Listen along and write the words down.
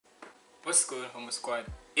What's good, Humble Squad?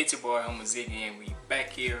 It's your boy Humbleziggy, and we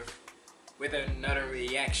back here with another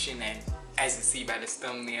reaction. And as you see by this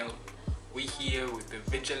thumbnail, we here with the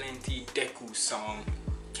Vigilante Deku song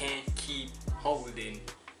 "Can't Keep Holding"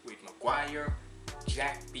 with McGwire,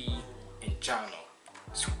 Jack B, and Johnald.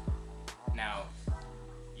 Now,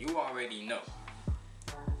 you already know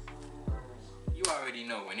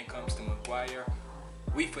when it comes to McGwire,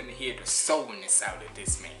 we finna hear the soulness out of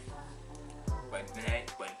this man. But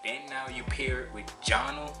then now you pair it with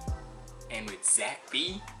Johnald and with Jack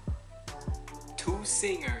B, two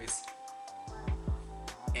singers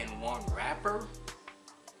and one rapper.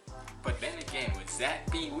 But then again, with Jack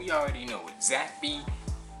B, we already know with Jack B,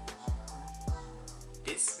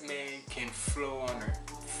 this man can flow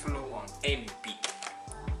on any beat,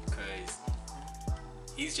 cause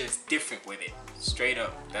he's just different with it. Straight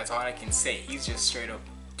up, that's all I can say. He's just straight up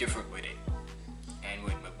different with it. And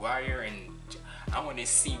with McGwire, and I want to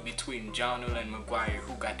see between Johnald and McGwire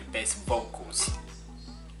who got the best vocals.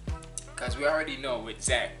 Cause we already know with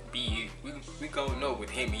Jack B, we gonna know with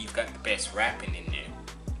him he's got the best rapping in there.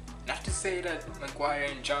 Not to say that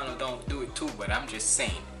McGwire and Johnald don't do it too, but I'm just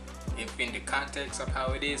saying, if in the context of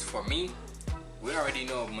how it is for me, we already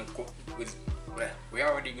know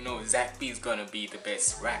Jack B is gonna be the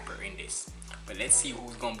best rapper in this. But let's see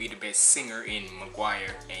who's gonna be the best singer in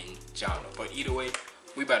McGwire and Johnald. But either way,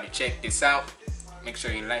 we about to check this out. Make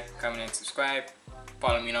sure you like, comment, and subscribe.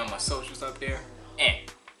 Follow me on my socials up there. And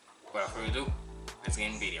without further ado, let's get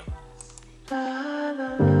in the video.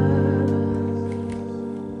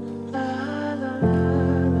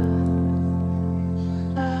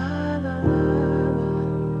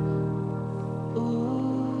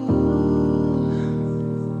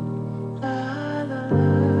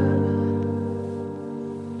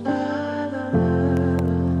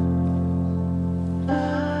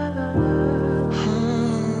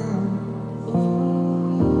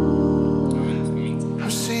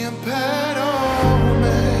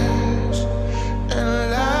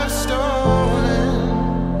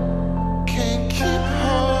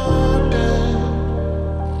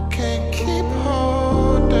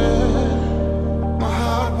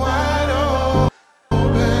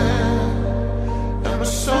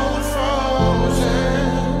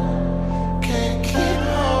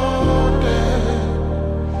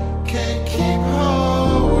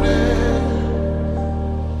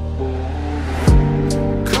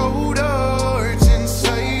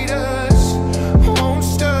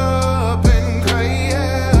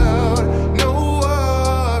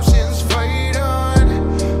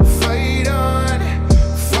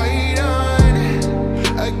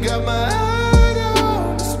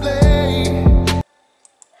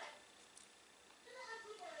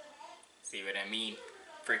 See what I mean?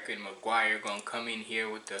 Freaking McGwire gonna come in here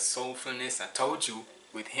with the soulfulness. I told you,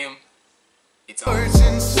 with him, it's all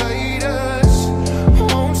inside us.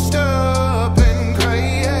 Won't stop and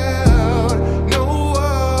cry out. No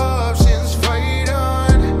options. Fight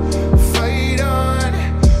on, fight on,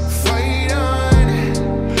 fight on.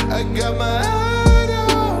 I got my heart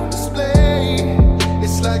on display.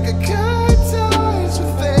 It's like a cat ties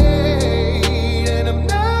with fate, and I'm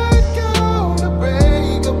not gonna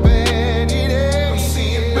break up.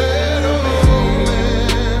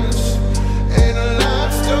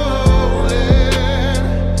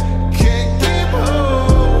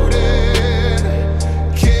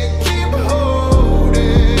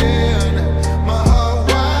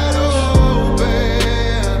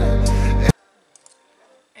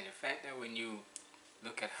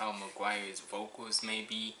 Look at how McGwire's vocals may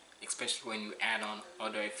be, especially when you add on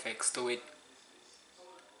other effects to it.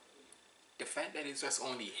 The fact that it's just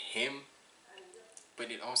only him, but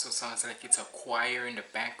it also sounds like it's a choir in the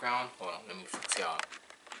background. Hold on, let me fix y'all.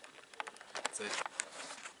 So,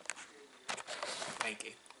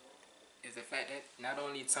 like, is the fact that not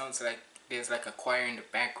only it sounds like there's like a choir in the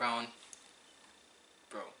background,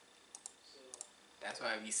 bro. That's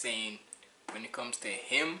why I be saying, when it comes to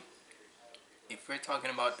him, if we're talking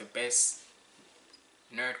about the best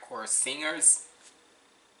nerdcore singers,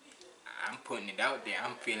 I'm putting it out there.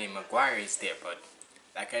 I'm feeling McGwire is there, but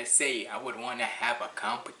like I say, I would want to have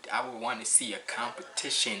I would want to see a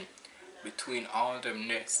competition between all the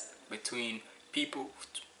nerds, between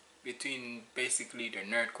basically the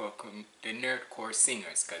nerdcore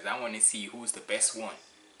singers, because I want to see who's the best one.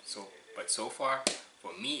 So, but so far,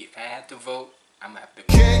 for me, if I had to vote, I'm gonna have to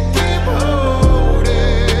vote.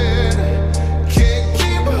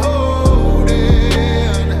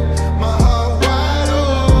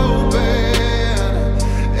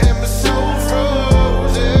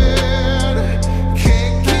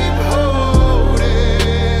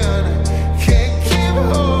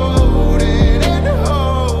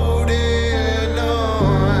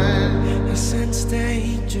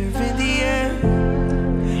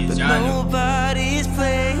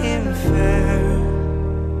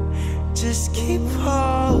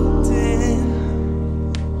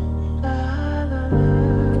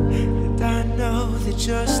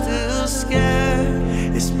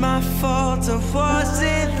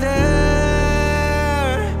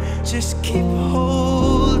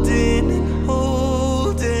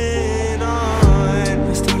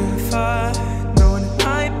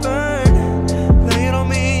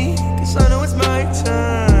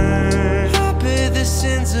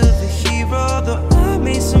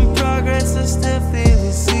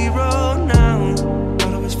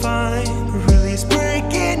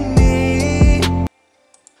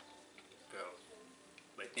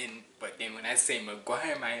 say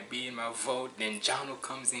McGwire might be in my vote, then Johnald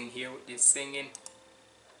comes in here with this singing.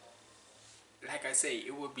 Like I say,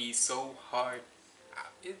 it would be so hard.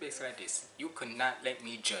 It's basically like this. You could not let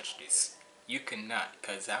me judge this. You cannot,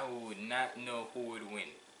 because I would not know who would win.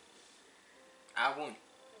 I won't.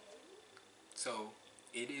 So,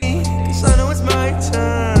 it is what it is. I know it's my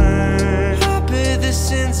turn. I bear the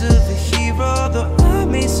sins of a hero. Though I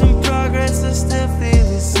made some progress, I still feel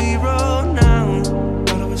a zero now.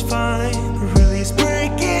 Thought it was fine, but really it's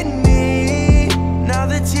breaking me. Now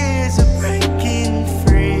the tears are breaking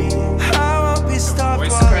free. I won't be stopped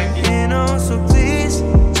walking on, so please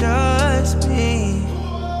trust me.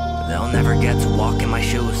 They'll never get to walk in my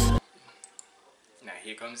shoes. Now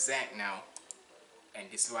here comes Zach now. And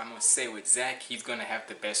this is what I'm gonna say with Zach, he's gonna have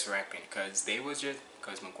the best rapping, because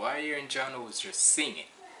McGwire and Johnald was just singing.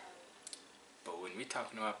 But when we're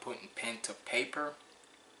talking about putting pen to paper,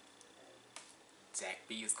 Zach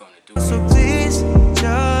B is gonna do it. So please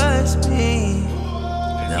trust me.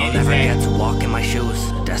 They'll never get to walk in my shoes.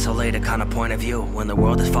 A desolated kind of point of view. When the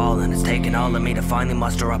world is falling, it's taken all of me to finally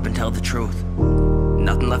muster up and tell the truth.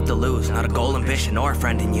 Nothing left to lose, not a goal, ambition, or a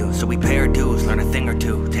friend in you. So we pay our dues, learn a thing or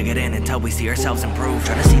two, take it in until we see ourselves improve.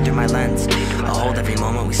 Try to see through my lens, I'll hold every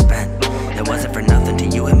moment we spent. It wasn't for nothing to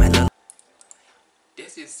you in my little.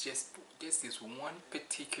 This is one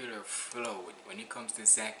particular flow when it comes to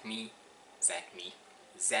Zach B,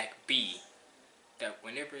 that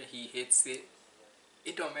whenever he hits it,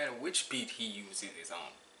 it don't matter which beat he uses it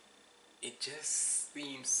on. It just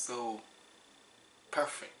seems so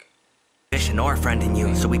perfect. Or a friend in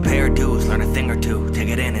you, so we pay our dues, learn a thing or two, take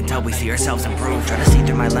it in until we see ourselves improve. Try to see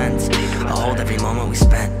through my lens, I'll hold every moment we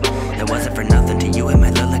spent. It wasn't for nothing to you in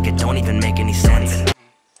my lyric, it don't even make any sense.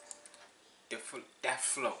 That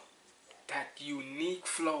flow, that unique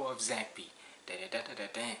flow of Zach B.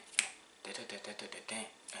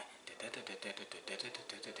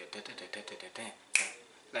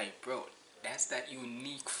 Like, bro, that's that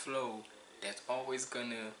unique flow that's always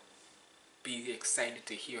gonna be excited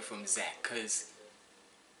to hear from Zach, cause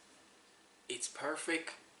it's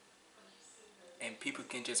perfect and people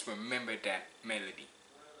can just remember that melody.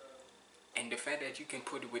 And the fact that you can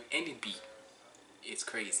put it with any beat, it's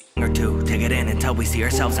crazy. Or two, take it in until we see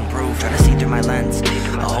ourselves improve. Try to see through my lens,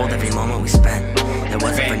 I'll hold every moment we spent. It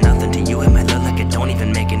wasn't for nothing to you in my lyric, it don't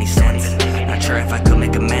even make any sense. Not sure if I could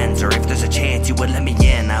make amends, or if there's a chance you would let me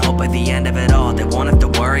in. I hope by the end of it all, they won't have to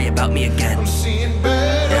worry about me again. I'm seeing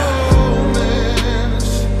better. Yeah.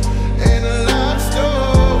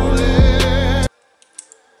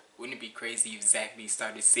 Wouldn't it be crazy if Zach B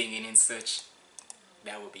started singing and such?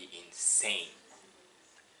 That would be insane.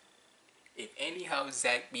 If anyhow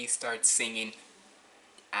Zach B starts singing,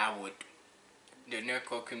 the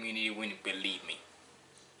nerdcore community wouldn't believe me.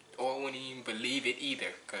 Or wouldn't even believe it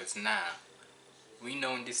either, cause nah. We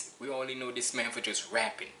only know this man for just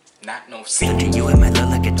rapping, not no singing. To you in my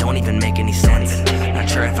lyric, it don't even make any sense. Not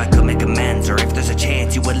sure if I could make amends, or if there's a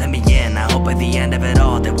chance you would let me in. I hope by the end of it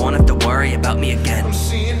all, they won't have to worry about me again. I'm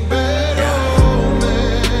seeing better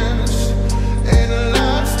moments, and a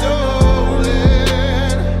lot stolen.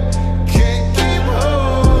 Can't keep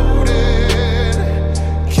holding,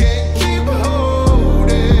 can't keep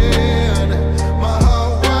holding. My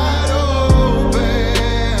heart wide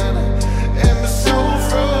open, and my soul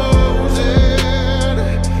frozen.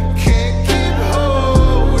 Can't keep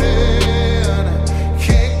holding,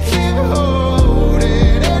 can't keep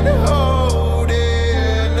holding and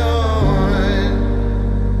holding on.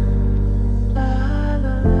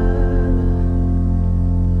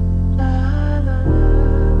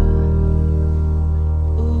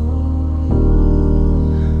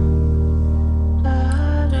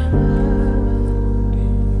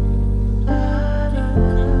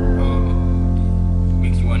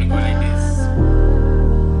 Makes you wanna go like this.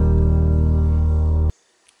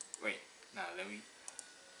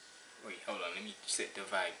 Hold on, let me set the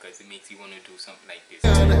vibe, because it makes you wanna do something like this.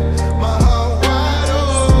 My heart wide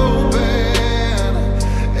open,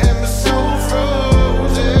 and my soul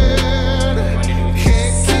frozen.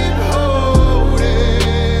 Can't keep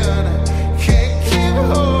holding, can't keep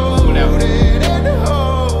holding and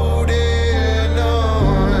holding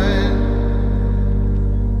on.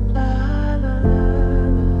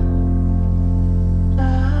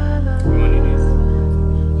 You wanna do this?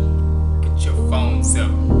 Get your phones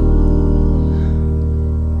up.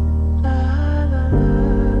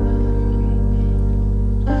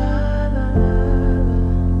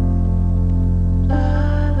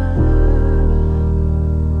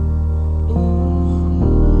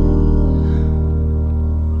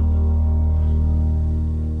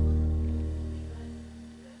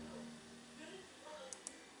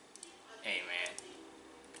 Hey man,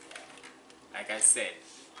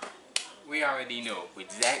 already know.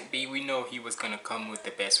 With Zach B, we know he was gonna come with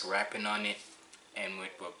the best rapping on it. And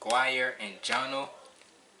with McGwire and Johnald,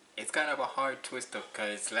 it's kind of a hard twist up,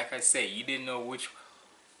 because like I said, you didn't know which.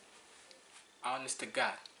 Honest to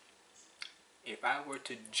God, if I were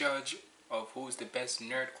to judge of who's the best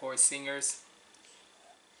nerdcore singers,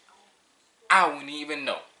 I wouldn't even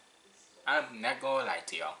know. I'm not gonna lie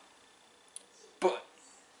to y'all. But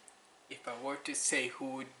if I were to say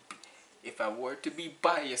who would, if I were to be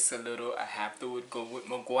biased a little, I have to would go with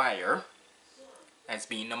McGwire as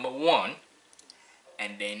being number 1,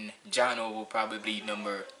 and then Johnald will probably be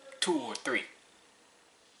number 2 or 3.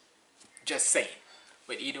 Just saying.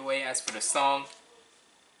 But either way, as for the song,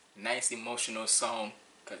 nice emotional song.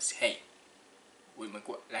 Cause hey, with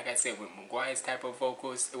like I said, with McGwire's type of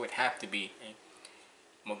vocals, it would have to be.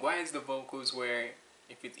 McGwire's the vocals where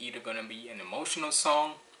if it's either gonna be an emotional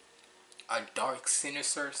song, a dark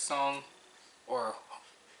sinister song, or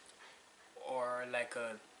like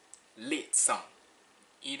a lit song.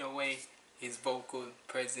 Either way, his vocal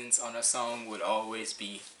presence on a song would always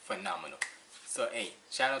be phenomenal. So hey,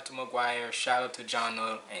 shout out to McGwire, shout out to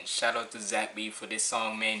Johnald, and shout out to Zach B for this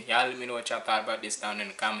song, man. Y'all let me know what y'all thought about this down in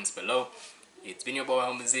the comments below. It's been your boy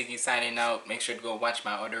Humbleziggy signing out. Make sure to go watch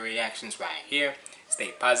my other reactions right here.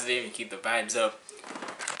 Stay positive and keep the vibes up.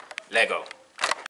 Lego.